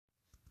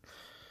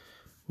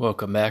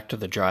Welcome back to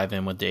the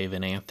Drive-In with Dave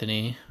and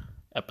Anthony,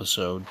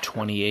 episode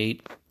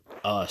 28,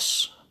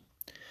 Us.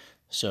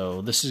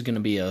 So this is going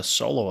to be a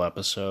solo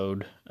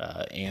episode.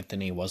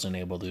 Anthony wasn't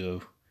able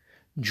to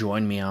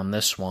join me on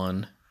this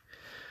one.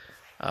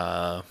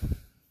 Not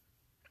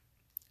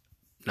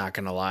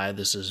going to lie,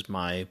 this is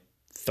my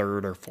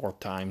third or fourth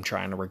time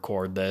trying to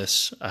record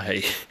this.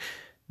 I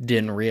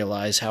didn't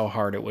realize how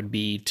hard it would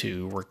be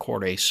to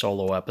record a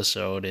solo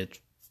episode. It's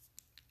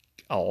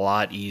a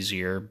lot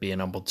easier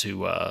being able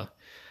to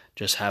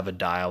just have a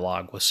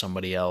dialogue with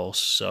somebody else.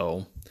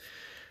 So,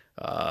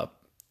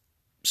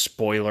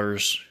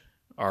 spoilers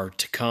are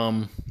to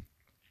come.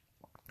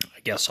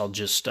 I guess I'll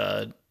just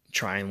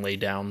try and lay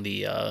down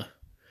the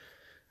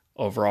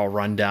overall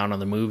rundown of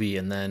the movie,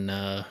 and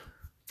then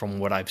from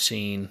what I've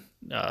seen,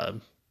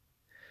 the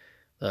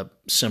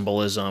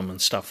symbolism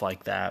and stuff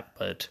like that.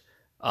 But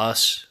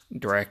Us,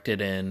 directed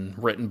and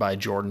written by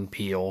Jordan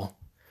Peele,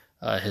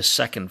 his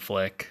second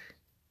flick,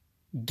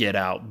 Get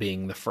Out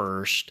being the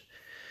first.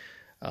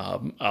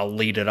 I'll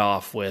lead it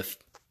off with,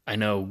 I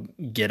know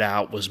Get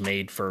Out was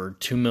made for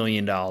 $2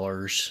 million.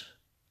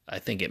 I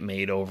think it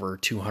made over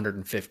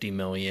 $250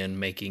 million,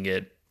 making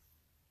it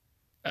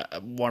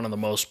one of the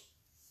most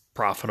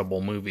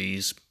profitable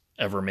movies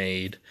ever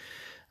made.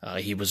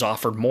 He was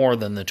offered more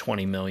than the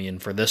 $20 million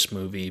for this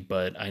movie,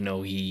 but I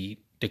know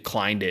he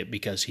declined it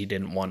because he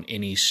didn't want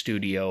any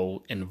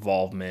studio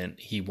involvement.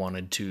 He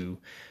wanted to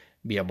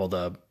be able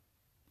to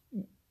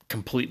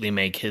completely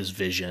make his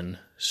vision.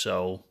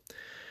 So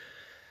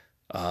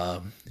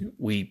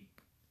we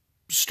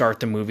start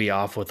the movie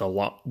off with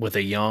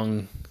a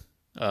young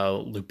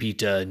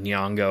Lupita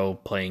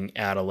Nyong'o playing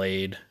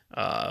Adelaide.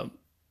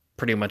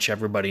 Pretty much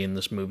everybody in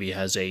this movie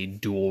has a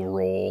dual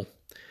role,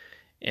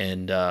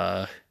 and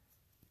I'll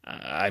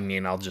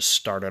just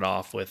start it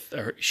off with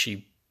her.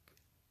 She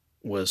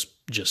was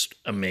just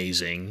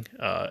amazing.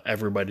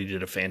 Everybody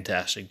did a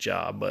fantastic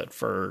job, but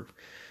for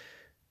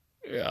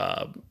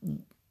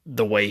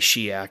the way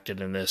she acted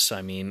in this,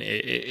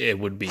 it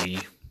would be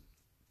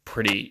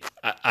pretty.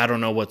 I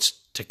don't know what's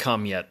to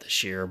come yet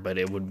this year, but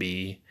it would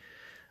be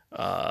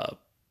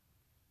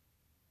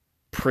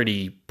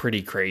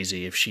pretty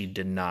crazy if she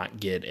did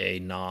not get a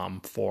nom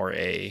for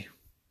a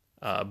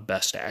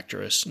Best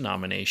Actress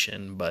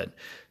nomination. But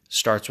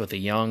starts with a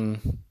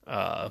young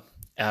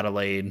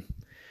Adelaide.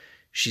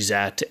 She's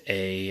at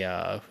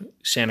a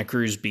Santa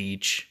Cruz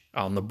beach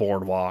on the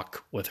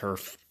boardwalk with her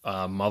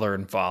mother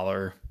and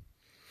father.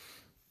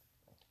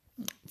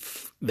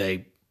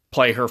 They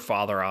play her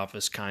father off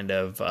as kind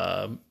of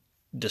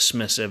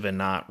dismissive and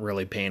not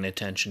really paying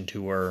attention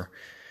to her.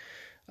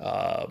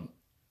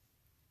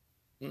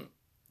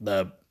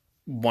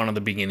 One of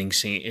the beginning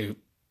scene,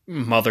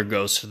 mother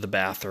goes to the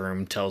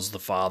bathroom, tells the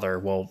father,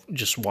 well,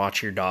 just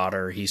watch your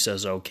daughter. He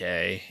says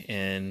okay,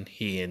 and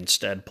he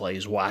instead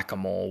plays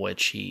whack-a-mole,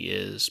 which he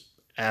is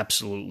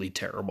absolutely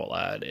terrible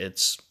at.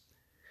 It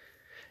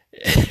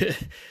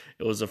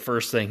was the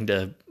first thing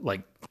to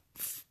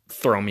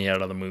throw me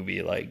out of the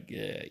movie.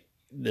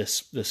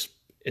 This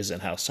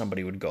isn't how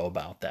somebody would go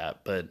about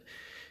that. But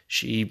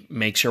she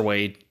makes her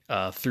way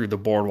through the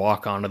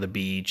boardwalk onto the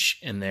beach,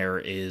 and there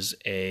is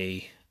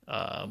a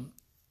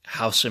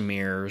house of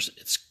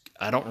mirrors.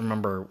 I don't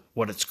remember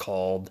what it's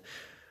called,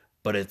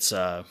 but it's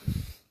kind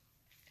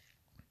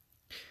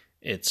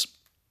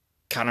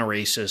of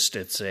racist.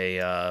 It's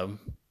a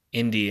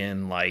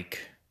Indian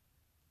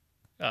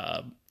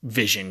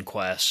vision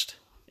quest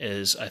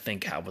is, I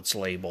think, how it's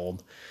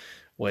labeled,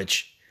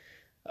 which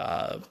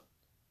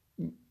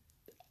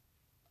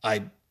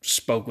I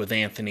spoke with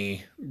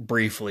Anthony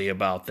briefly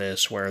about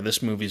this, where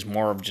this movie's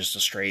more of just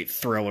a straight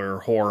thriller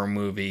horror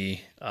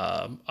movie.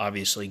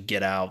 Obviously,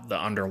 Get Out, the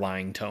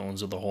underlying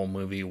tones of the whole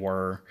movie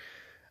were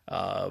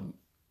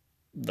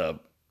the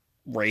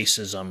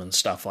racism and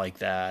stuff like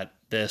that.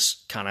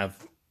 This kind of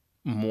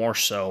more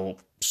so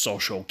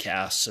social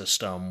caste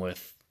system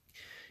with,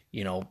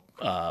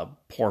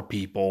 poor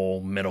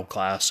people, middle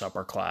class,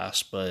 upper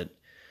class. But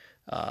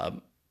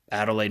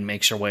Adelaide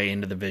makes her way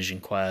into the vision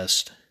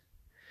quest,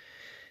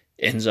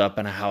 ends up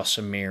in a house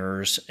of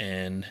mirrors,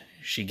 and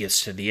she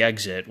gets to the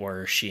exit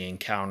where she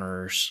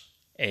encounters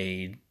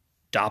a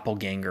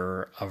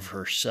doppelganger of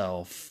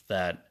herself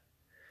that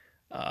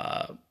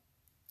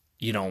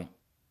you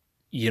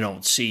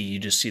don't see. You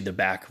just see the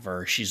back of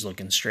her. She's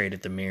looking straight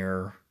at the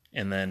mirror,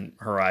 and then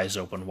her eyes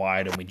open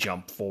wide, and we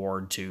jump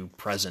forward to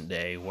present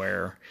day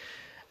where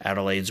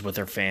Adelaide's with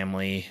her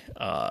family,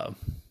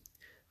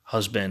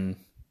 husband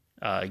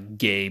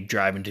Gabe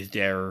driving to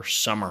their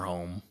summer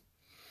home.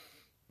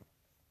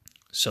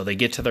 So they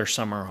get to their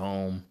summer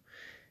home,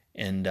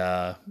 and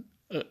a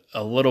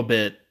little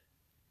bit,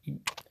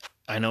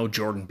 I know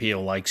Jordan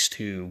Peele likes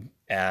to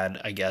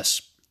add, I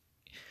guess,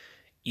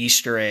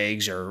 Easter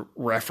eggs or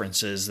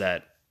references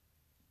that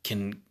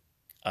can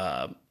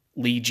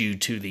lead you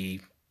to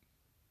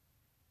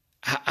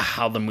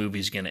how the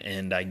movie's going to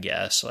end, I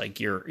guess.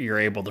 You're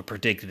able to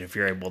predict it if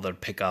you're able to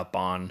pick up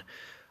on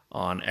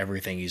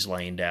everything he's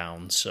laying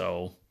down.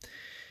 So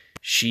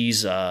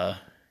she's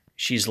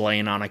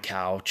laying on a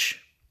couch.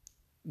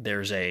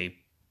 there's a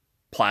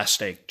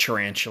plastic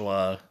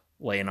tarantula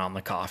laying on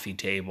the coffee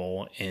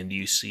table, and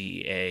you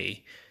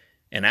see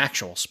an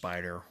actual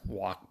spider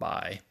walk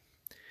by.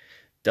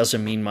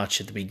 Doesn't mean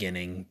much at the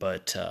beginning,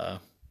 but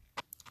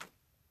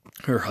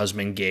her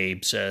husband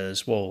Gabe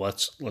says, "Well,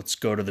 let's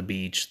go to the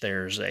beach.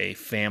 There's a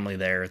family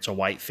there. It's a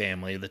white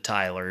family, the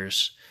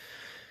Tylers."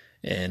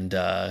 And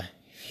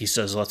he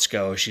says, "Let's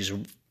go." She's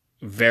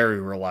very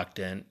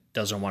reluctant,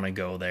 doesn't want to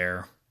go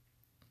there.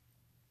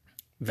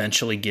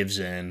 Eventually gives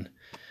in.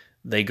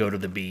 They go to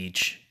the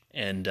beach,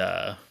 and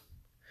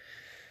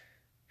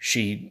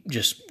she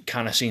just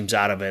kind of seems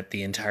out of it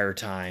the entire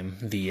time.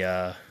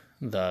 The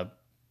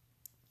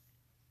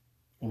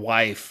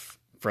wife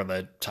for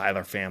the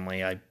Tyler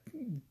family, I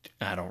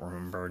don't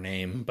remember her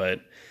name,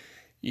 but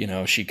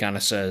she kind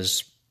of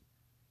says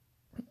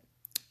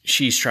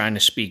she's trying to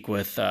speak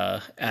with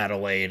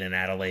Adelaide, and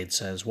Adelaide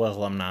says,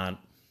 "Well, I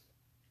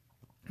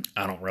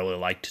don't really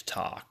like to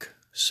talk."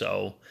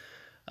 So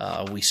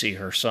we see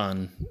her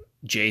son,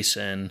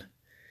 Jason.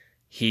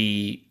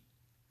 He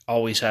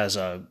always has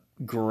a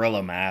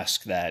gorilla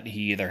mask that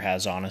he either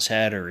has on his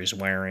head or he's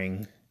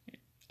wearing.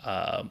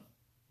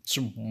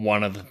 So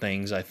one of the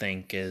things I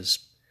think is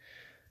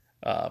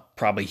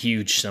probably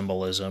huge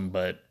symbolism,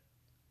 but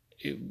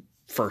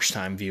first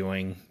time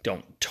viewing,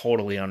 don't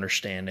totally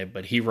understand it,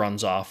 but he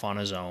runs off on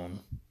his own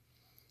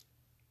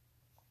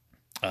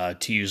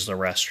to use the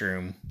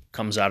restroom,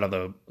 comes out of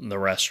the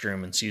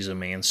restroom and sees a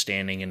man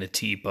standing in a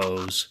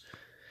T-pose,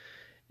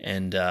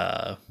 and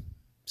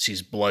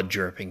sees blood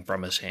dripping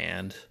from his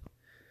hand.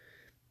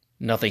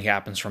 Nothing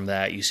happens from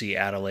that. You see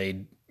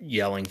Adelaide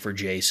yelling for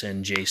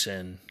Jason.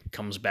 Jason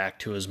comes back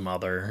to his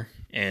mother,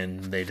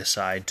 and they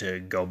decide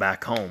to go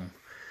back home.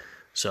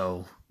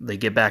 So they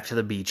get back to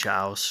the beach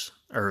house,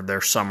 or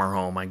their summer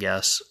home, I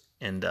guess,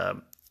 and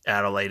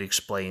Adelaide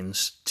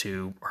explains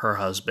to her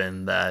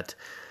husband that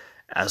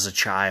as a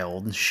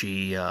child,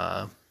 she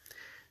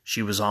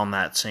was on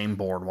that same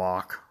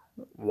boardwalk,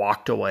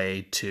 walked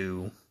away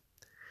to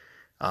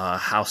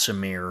House of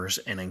Mirrors,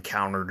 and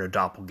encountered a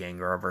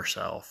doppelganger of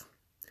herself.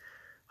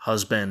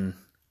 Husband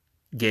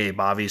Gabe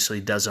obviously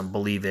doesn't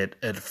believe it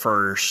at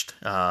first.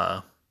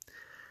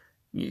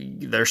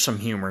 There's some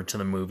humor to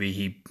the movie.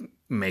 He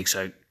makes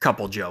a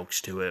couple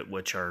jokes to it,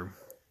 which are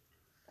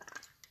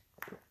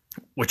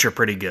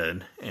pretty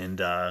good.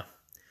 And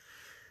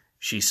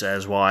she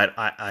says, "Well,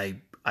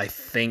 I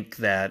think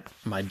that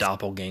my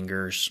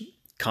doppelganger's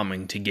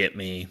coming to get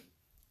me.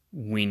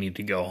 We need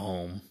to go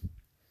home."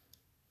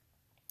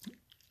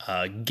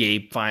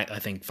 Gabe, I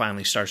think,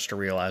 finally starts to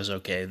realize,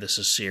 okay, this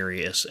is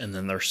serious. And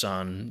then their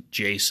son,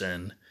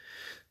 Jason,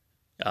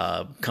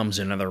 comes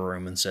into the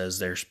room and says,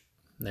 there's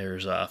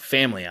a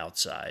family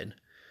outside.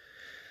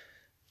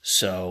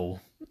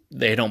 So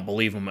they don't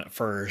believe him at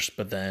first,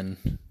 but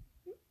then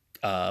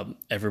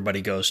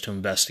everybody goes to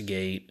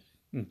investigate.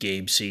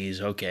 Gabe sees,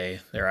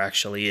 okay, there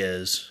actually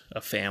is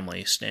a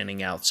family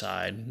standing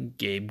outside.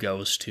 Gabe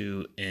goes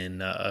to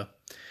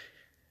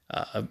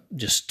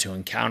just to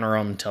encounter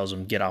them, tells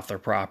them get off their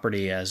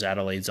property. As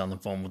Adelaide's on the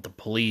phone with the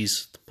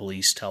police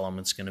tell them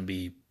it's going to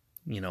be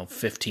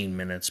 15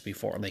 minutes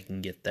before they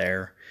can get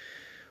there.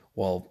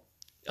 Well,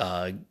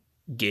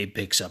 Gabe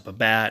picks up a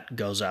bat,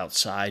 goes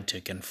outside to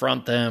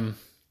confront them.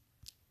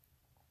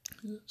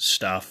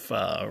 Stuff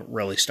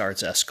really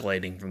starts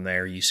escalating from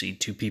there. You see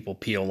two people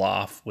peel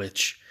off,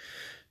 which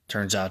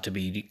turns out to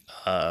be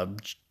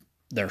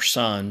their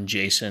son,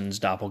 Jason's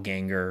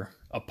doppelganger,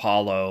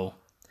 Apollo,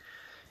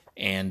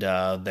 and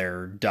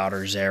their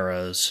daughter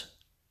Zara's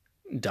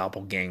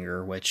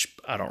doppelganger, which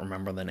I don't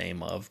remember the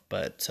name of,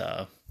 but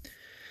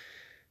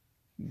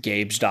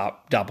Gabe's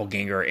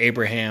doppelganger,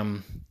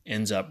 Abraham,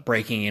 ends up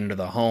breaking into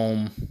the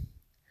home.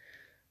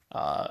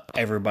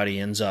 Everybody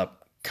ends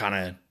up kind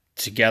of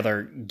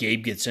together.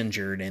 Gabe gets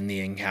injured in the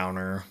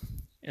encounter,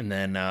 and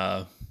then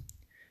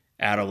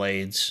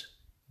Adelaide's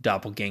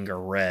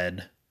doppelganger,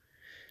 Red,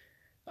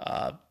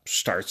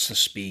 starts to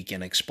speak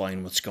and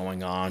explain what's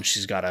going on.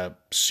 She's got a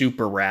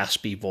super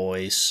raspy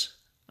voice.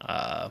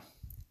 I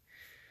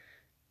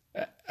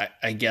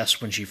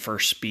guess when she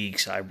first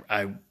speaks,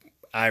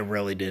 I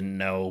really didn't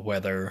know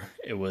whether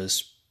it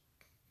was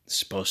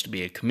supposed to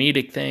be a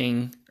comedic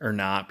thing or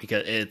not,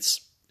 because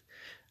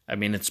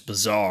it's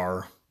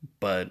bizarre,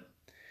 but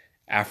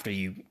after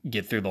you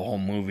get through the whole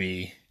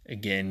movie,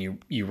 again,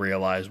 you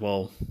realize,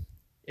 well,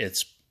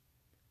 it's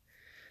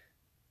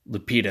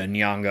Lupita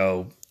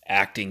Nyong'o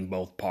acting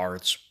both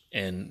parts,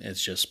 and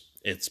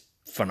it's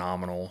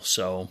phenomenal.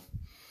 So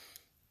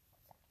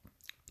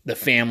the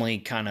family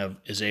kind of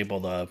is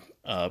able to,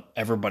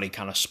 everybody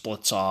kind of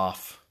splits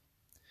off.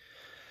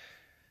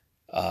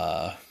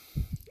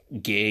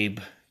 Gabe,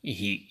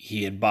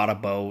 he had bought a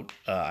boat.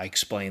 I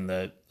explained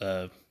that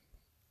I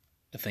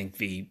think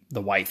the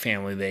white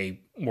family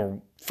they were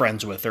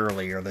friends with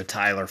earlier, the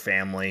Tyler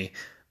family,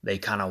 they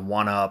kind of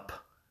one up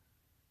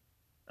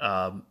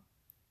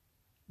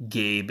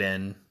Gabe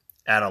and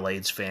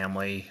Adelaide's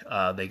family.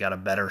 They got a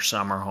better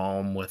summer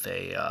home with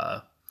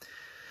a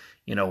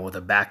with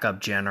a backup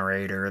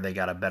generator. They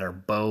got a better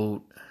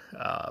boat.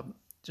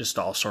 just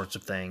all sorts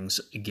of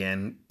things.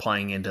 Again,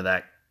 playing into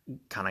that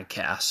kind of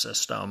caste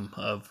system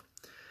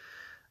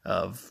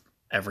of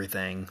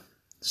everything.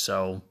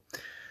 So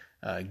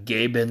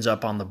Gabe ends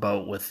up on the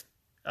boat with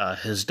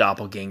his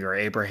doppelganger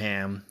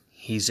Abraham.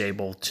 He's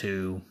able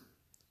to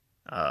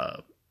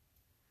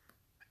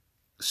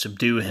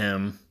subdue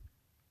him.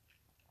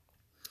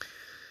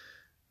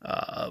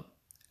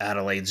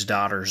 Adelaide's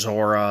daughter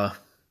Zora,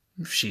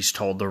 she's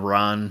told to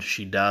run.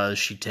 She does.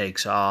 She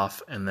takes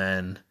off, and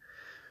then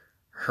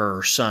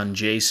her son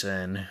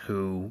Jason,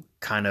 who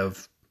kind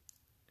of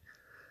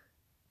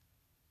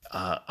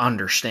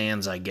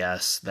understands, I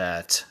guess,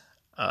 that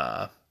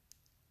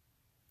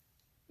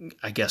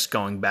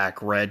going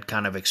back, Red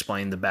kind of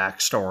explained the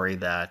backstory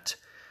that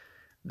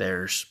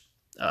there's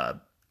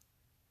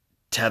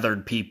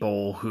tethered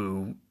people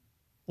who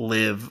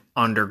live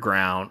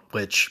underground,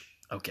 which,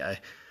 okay,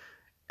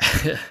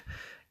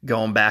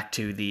 going back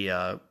to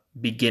the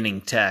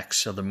beginning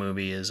text of the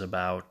movie is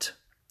about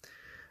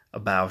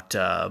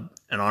an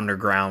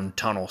underground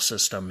tunnel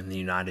system in the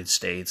United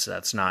States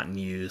that's not in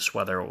use,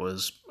 whether it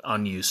was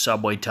unused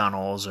subway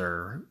tunnels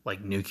or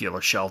like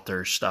nuclear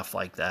shelters, stuff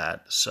like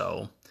that.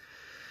 So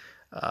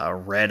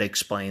Red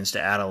explains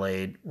to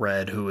Adelaide,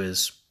 Red, who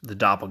is the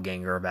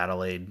doppelganger of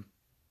Adelaide,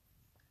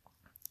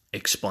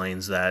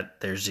 explains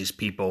that there's these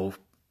people,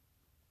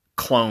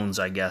 clones,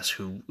 I guess,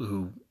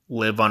 who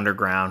live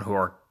underground, who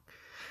are,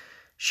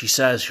 she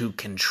says, who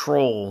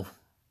control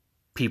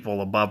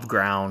people above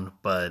ground,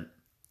 but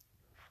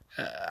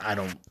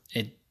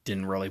it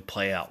didn't really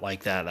play out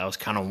like that. That was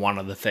kind of one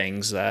of the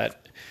things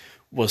that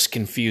was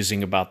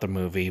confusing about the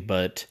movie,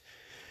 but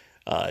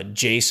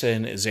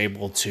Jason is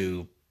able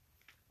to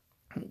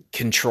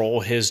control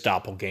his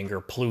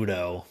doppelganger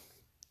Pluto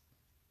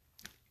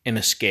and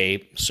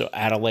escape. So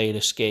Adelaide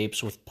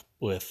escapes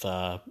with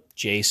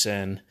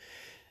Jason.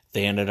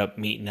 They ended up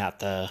meeting at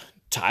the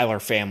Tyler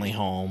family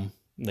home.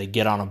 They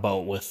get on a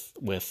boat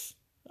with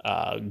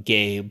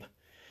Gabe,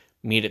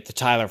 meet at the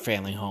Tyler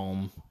family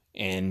home,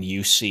 and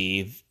you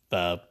see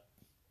the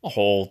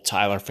whole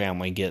Tyler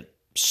family get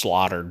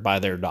slaughtered by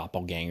their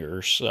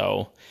doppelgangers.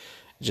 So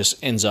it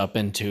just ends up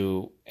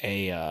into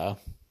a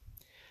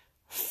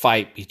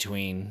fight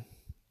between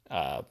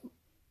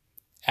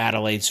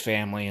Adelaide's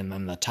family and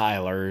then the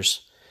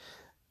Tylers.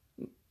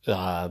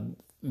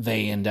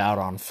 They end out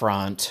on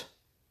front.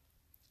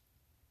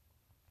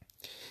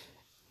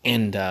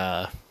 And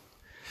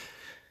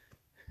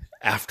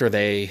after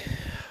they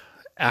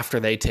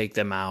take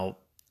them out,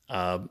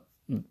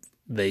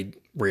 they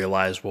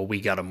realize, well,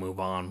 we got to move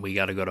on. We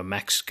got to go to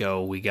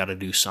Mexico. We got to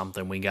do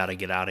something. We got to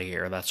get out of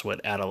here. That's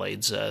what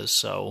Adelaide says.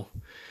 So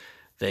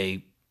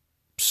they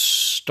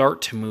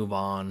start to move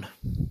on.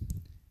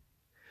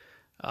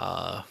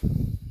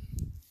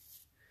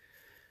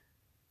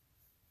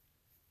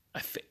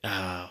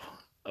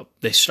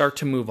 They start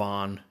to move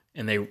on,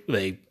 and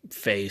they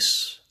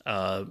face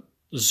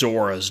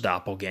Zora's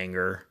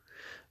doppelganger.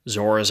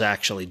 Zora's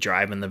actually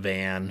driving the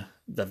van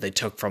that they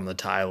took from the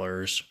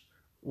Tylers,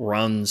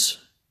 runs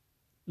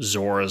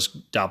Zora's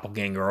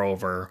doppelganger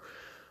over,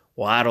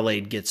 while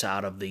Adelaide gets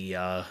out of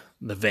the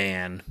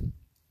van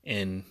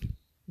and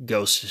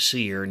goes to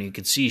see her, and you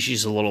can see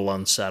she's a little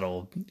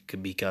unsettled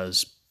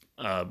because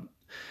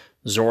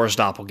Zora's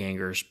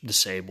doppelganger's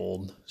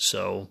disabled,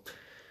 so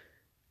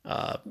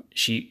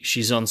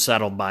she's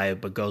unsettled by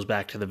it, but goes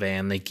back to the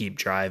van. They keep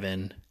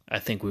driving. I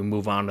think we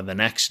move on to the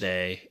next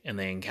day, and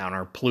they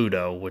encounter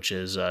Pluto, which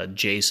is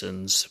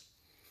Jason's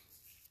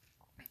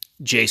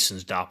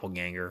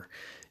doppelganger.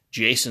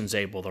 Jason's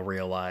able to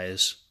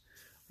realize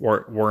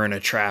we're in a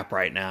trap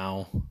right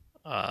now.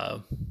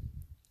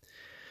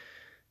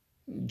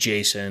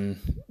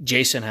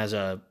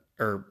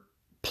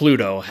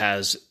 Pluto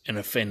has an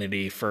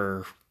affinity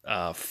for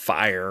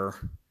fire.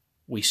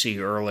 We see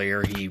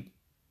earlier he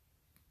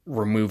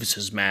removes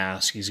his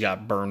mask. He's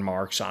got burn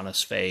marks on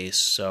his face.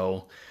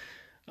 So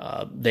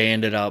they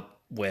ended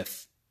up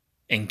with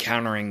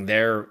encountering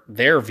their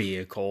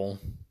vehicle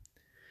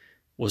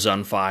was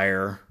on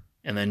fire,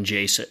 and then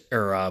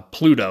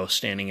Pluto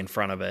standing in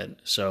front of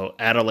it. So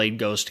Adelaide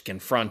goes to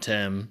confront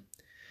him.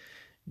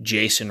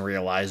 Jason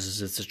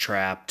realizes it's a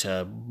trap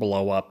to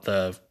blow up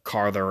the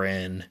car they're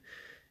in.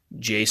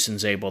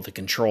 Jason's able to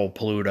control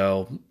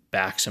Pluto,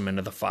 backs him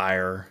into the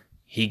fire.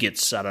 He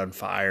gets set on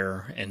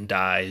fire and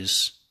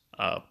dies,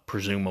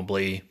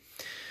 presumably.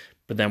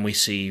 But then we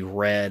see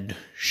Red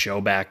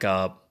show back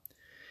up,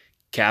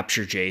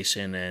 capture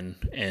Jason,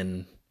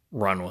 and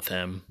run with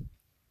him.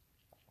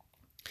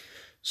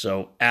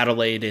 So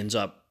Adelaide ends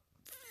up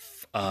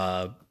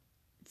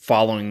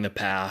following the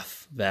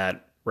path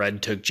that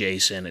Red took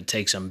Jason. It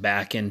takes him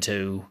back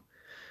into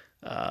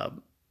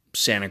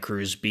Santa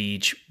Cruz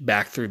Beach,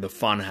 back through the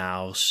fun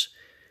house,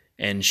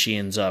 and she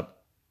ends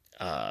up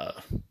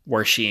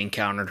where she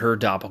encountered her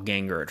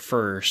doppelganger at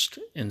first,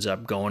 ends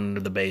up going into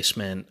the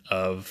basement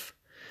of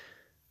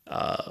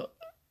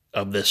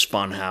this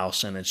fun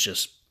house, and it's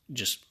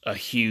just a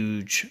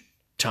huge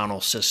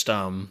tunnel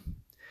system.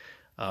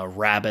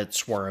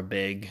 Rabbits were a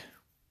big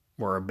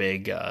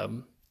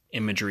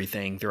imagery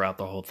thing throughout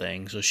the whole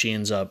thing. So she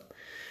ends up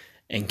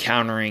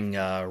encountering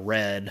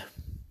Red.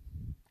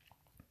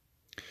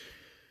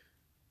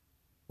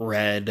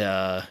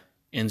 Red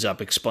ends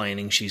up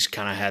explaining she's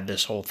kind of had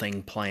this whole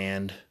thing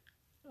planned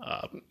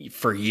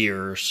for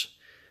years,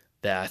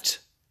 that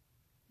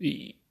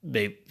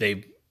they've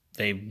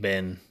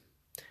been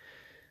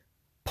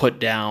put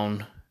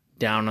down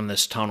in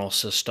this tunnel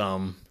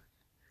system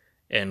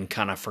and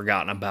kind of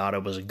forgotten about.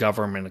 It was a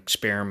government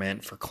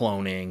experiment for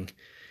cloning,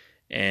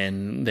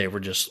 and they were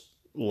just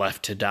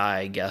left to die,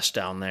 I guess,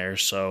 down there.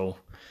 So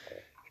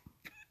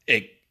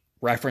it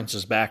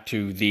references back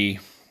to the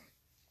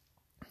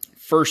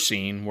first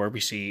scene where we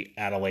see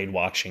Adelaide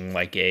watching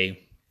like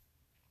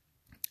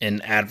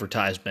an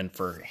advertisement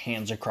for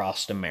Hands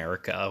Across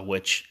America,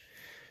 which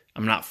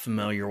I'm not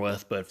familiar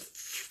with, but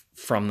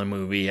from the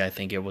movie, I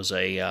think it was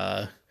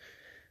a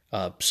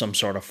some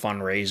sort of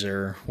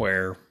fundraiser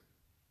where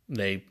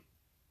they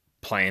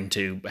plan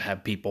to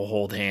have people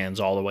hold hands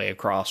all the way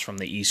across from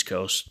the East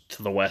Coast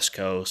to the West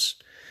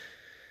Coast.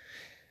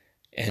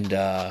 And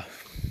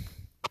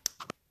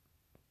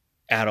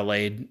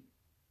Adelaide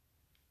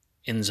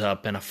ends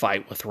up in a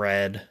fight with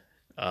Red,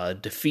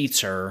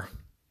 defeats her,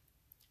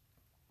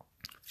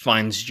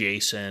 finds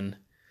Jason.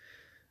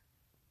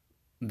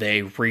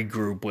 They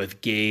regroup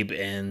with Gabe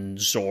and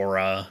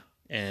Zora,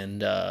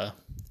 and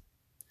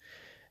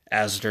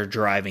as they're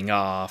driving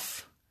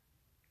off,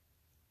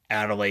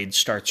 Adelaide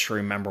starts to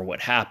remember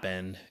what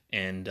happened,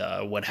 and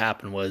what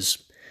happened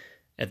was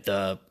at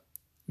the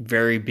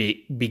very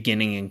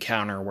beginning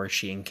encounter where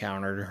she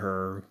encountered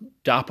her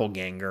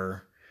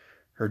doppelganger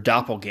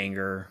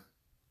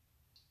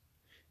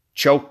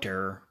choked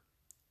her,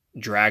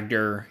 dragged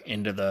her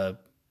into the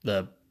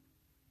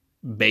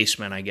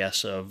basement, I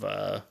guess, of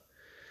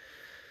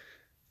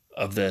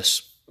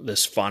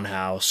this fun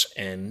house,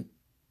 and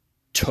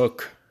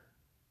took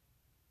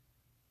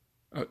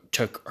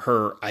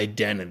her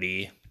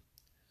identity.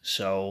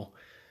 So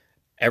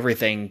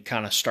everything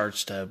kind of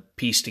starts to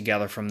piece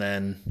together from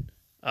then.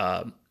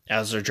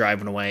 As they're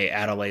driving away,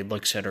 Adelaide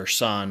looks at her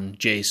son,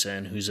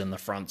 Jason, who's in the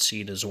front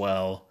seat as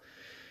well.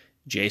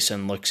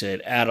 Jason looks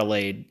at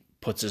Adelaide,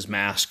 puts his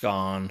mask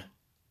on.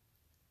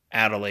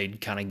 Adelaide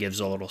kind of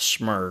gives a little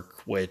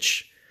smirk,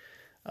 which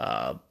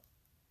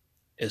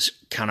is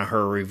kind of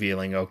her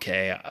revealing,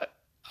 okay,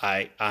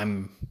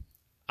 I'm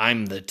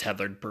the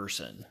tethered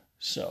person.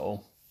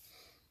 So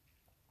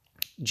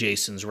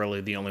Jason's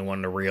really the only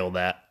one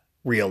to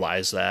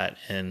realize that.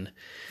 And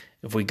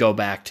if we go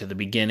back to the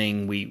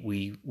beginning,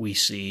 we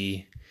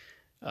see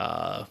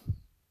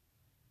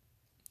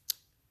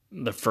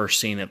the first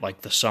scene at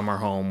like the summer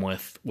home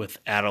with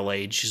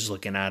Adelaide. She's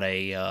looking at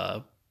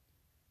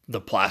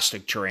the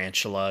plastic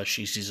tarantula.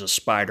 She sees a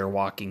spider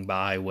walking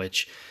by,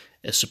 which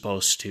is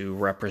supposed to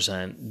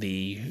represent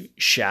the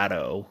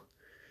shadow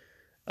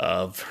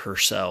of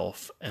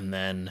herself. And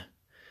then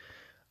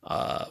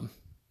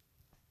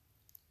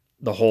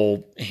the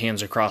whole Hands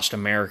Across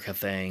America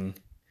thing,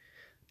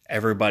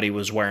 everybody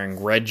was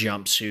wearing red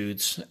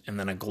jumpsuits and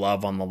then a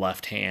glove on the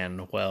left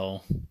hand.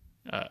 Well,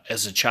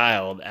 as a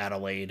child,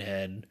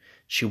 Adelaide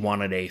she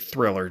wanted a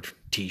Thriller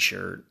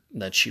t-shirt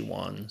that she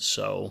won.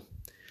 So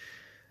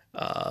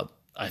I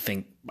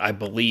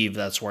believe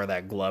that's where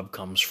that glove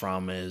comes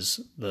from, is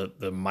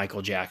the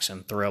Michael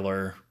Jackson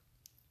Thriller.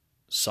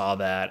 Saw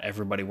that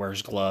everybody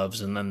wears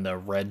gloves, and then the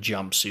red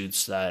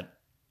jumpsuits that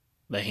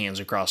the Hands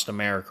Across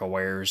America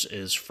wears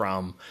is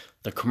from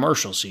the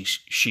commercial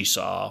she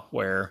saw,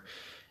 where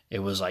it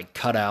was like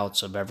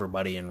cutouts of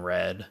everybody in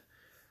red.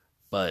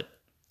 But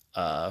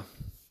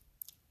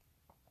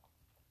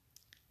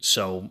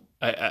so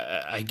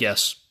I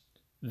guess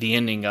the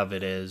ending of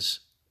it is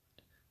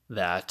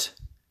that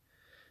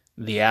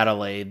the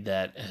Adelaide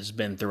that has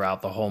been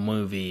throughout the whole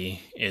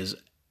movie is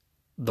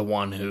the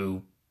one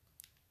who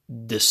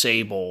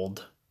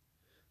disabled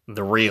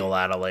the real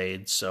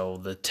Adelaide. So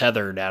the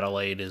tethered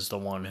Adelaide is the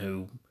one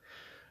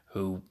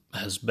who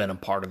has been a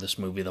part of this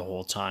movie the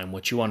whole time,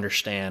 which you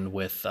understand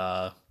with,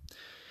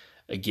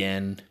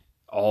 again,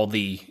 all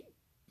the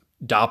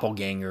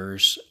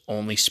doppelgangers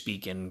only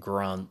speak in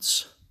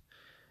grunts.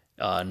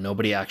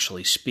 Nobody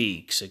actually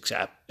speaks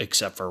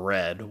except for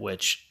Red,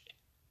 which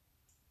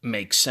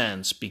makes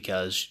sense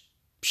because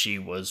she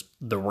was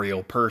the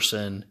real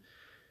person,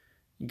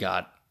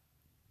 got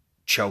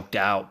choked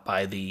out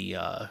by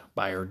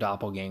by her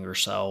doppelganger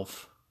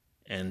self,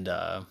 and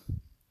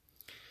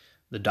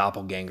the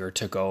doppelganger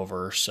took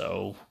over,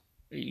 so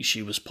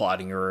she was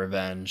plotting her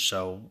revenge.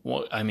 So,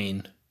 I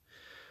mean,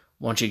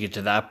 once you get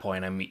to that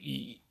point, I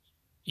mean,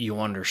 you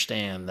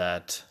understand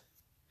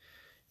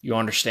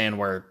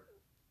where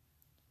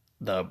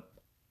the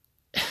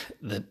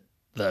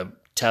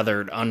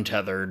tethered,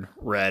 untethered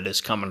Red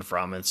is coming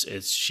from.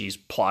 It's she's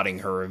plotting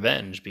her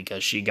revenge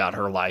because she got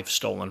her life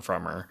stolen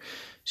from her.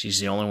 She's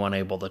the only one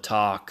able to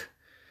talk.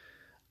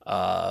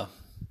 There's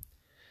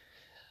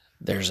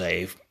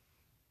a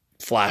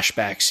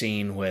flashback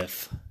scene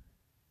with,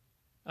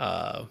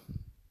 man,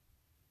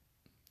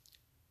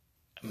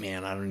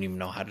 I don't even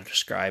know how to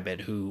describe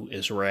it, who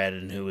is Red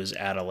and who is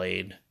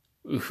Adelaide.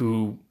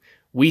 who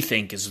we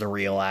think is the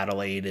real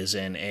Adelaide, is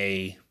in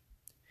a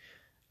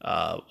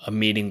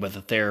meeting with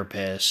a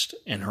therapist,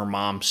 and her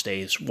mom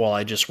states, "Well,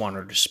 I just want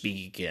her to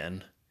speak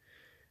again.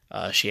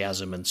 She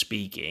hasn't been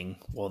speaking."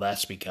 Well,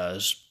 that's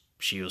because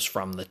she was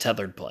from the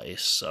tethered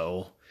place,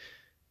 so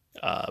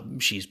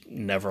she's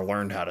never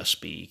learned how to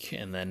speak.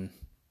 And then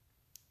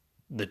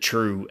the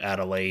true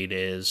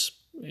Adelaide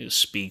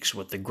speaks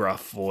with the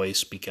gruff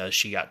voice because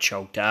she got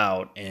choked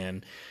out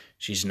and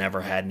she's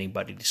never had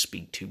anybody to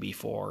speak to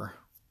before.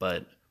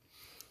 But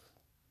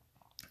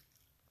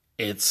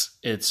it's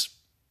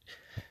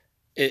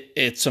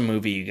a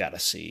movie you got to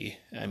see.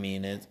 I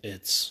mean,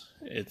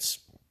 it's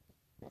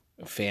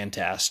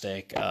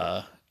fantastic.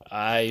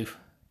 I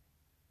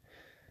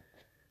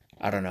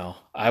don't know.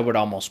 I would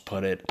almost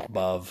put it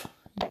above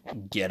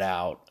Get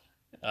Out.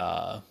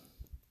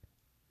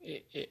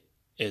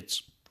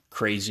 It's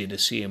crazy to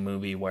see a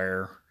movie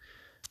where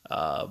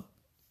a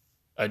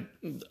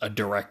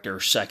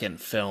director's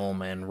second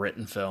film and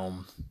written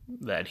film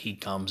that he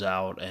comes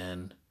out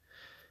and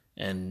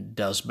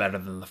does better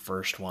than the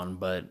first one.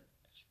 But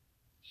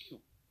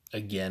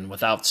again,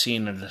 without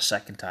seeing it a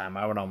second time,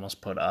 I would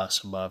almost put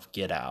Us above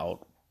Get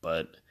Out.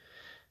 But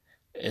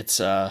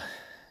it's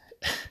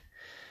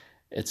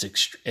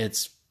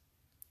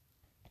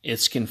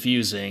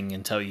confusing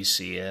until you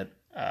see it.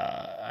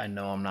 I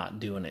know I'm not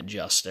doing it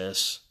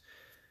justice,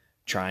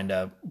 trying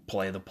to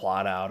play the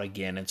plot out.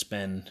 Again,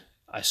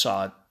 I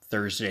saw it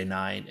Thursday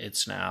night.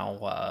 It's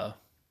now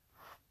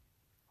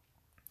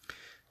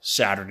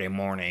Saturday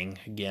morning.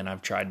 Again,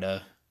 I've tried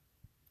to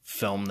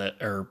film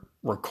that or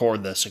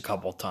record this a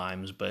couple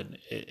times, but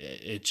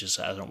it just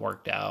hasn't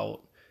worked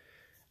out.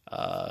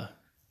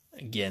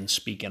 Again,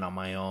 speaking on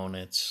my own,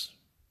 it's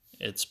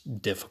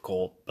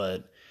difficult,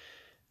 but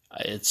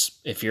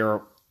if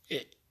you're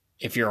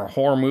a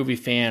horror movie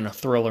fan, a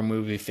thriller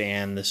movie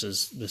fan, this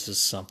is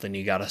something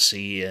you got to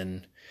see,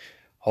 and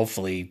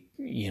hopefully,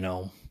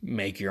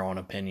 make your own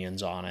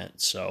opinions on it.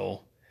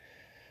 So,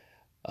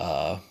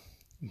 I'm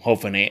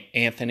hoping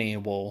Anthony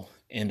will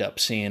end up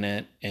seeing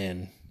it,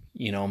 and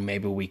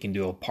maybe we can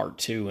do a part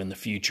 2 in the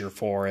future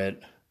for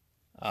it.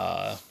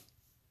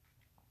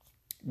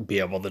 Be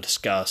able to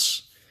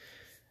discuss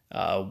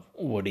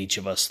what each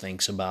of us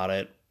thinks about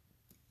it.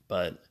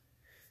 But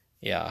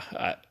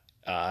yeah,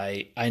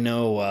 I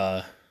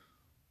know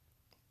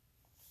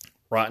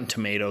Rotten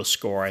Tomatoes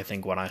score, I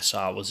think when I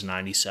saw it, was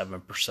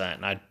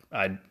 97%,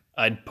 and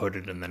I'd put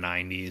it in the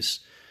 90s.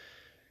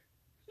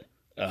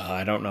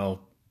 I don't know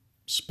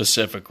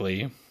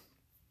specifically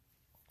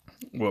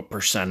what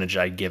percentage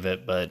I'd give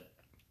it, but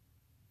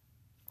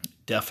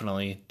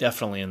definitely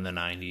in the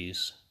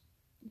 90s.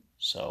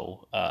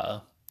 So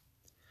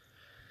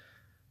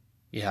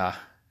yeah,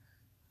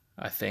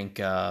 I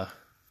think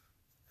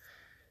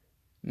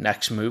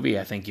next movie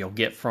I think you'll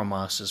get from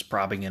us is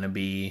probably going to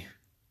be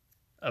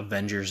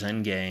Avengers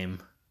Endgame.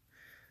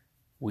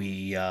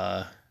 We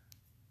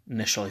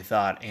initially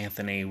thought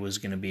Anthony was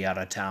going to be out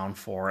of town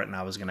for it, and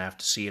I was going to have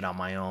to see it on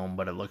my own,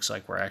 but it looks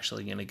like we're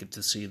actually going to get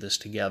to see this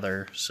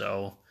together,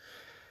 so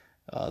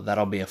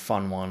that'll be a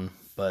fun one.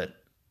 But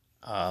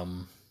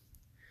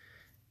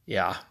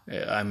yeah,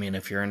 I mean,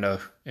 if you're into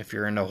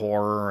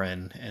horror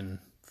and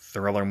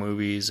thriller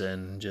movies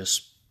and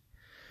just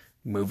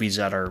movies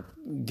that are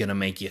gonna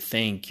make you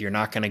think, you're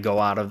not gonna go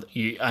out of.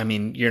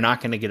 You're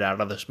not gonna get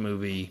out of this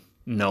movie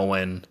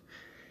knowing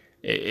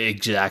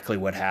exactly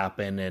what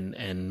happened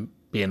and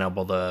being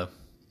able to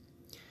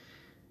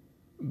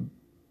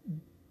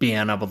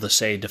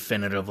say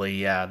definitively,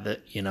 yeah,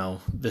 that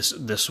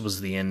this was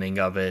the ending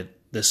of it.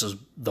 This is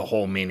the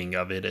whole meaning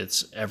of it.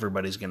 It's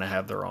everybody's gonna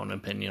have their own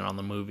opinion on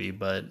the movie,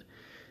 but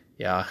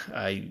yeah,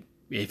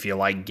 if you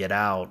like Get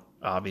Out,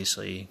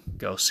 obviously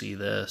go see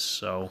this.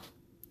 So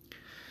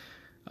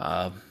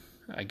I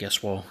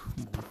guess we'll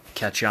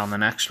catch you on the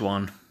next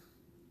one.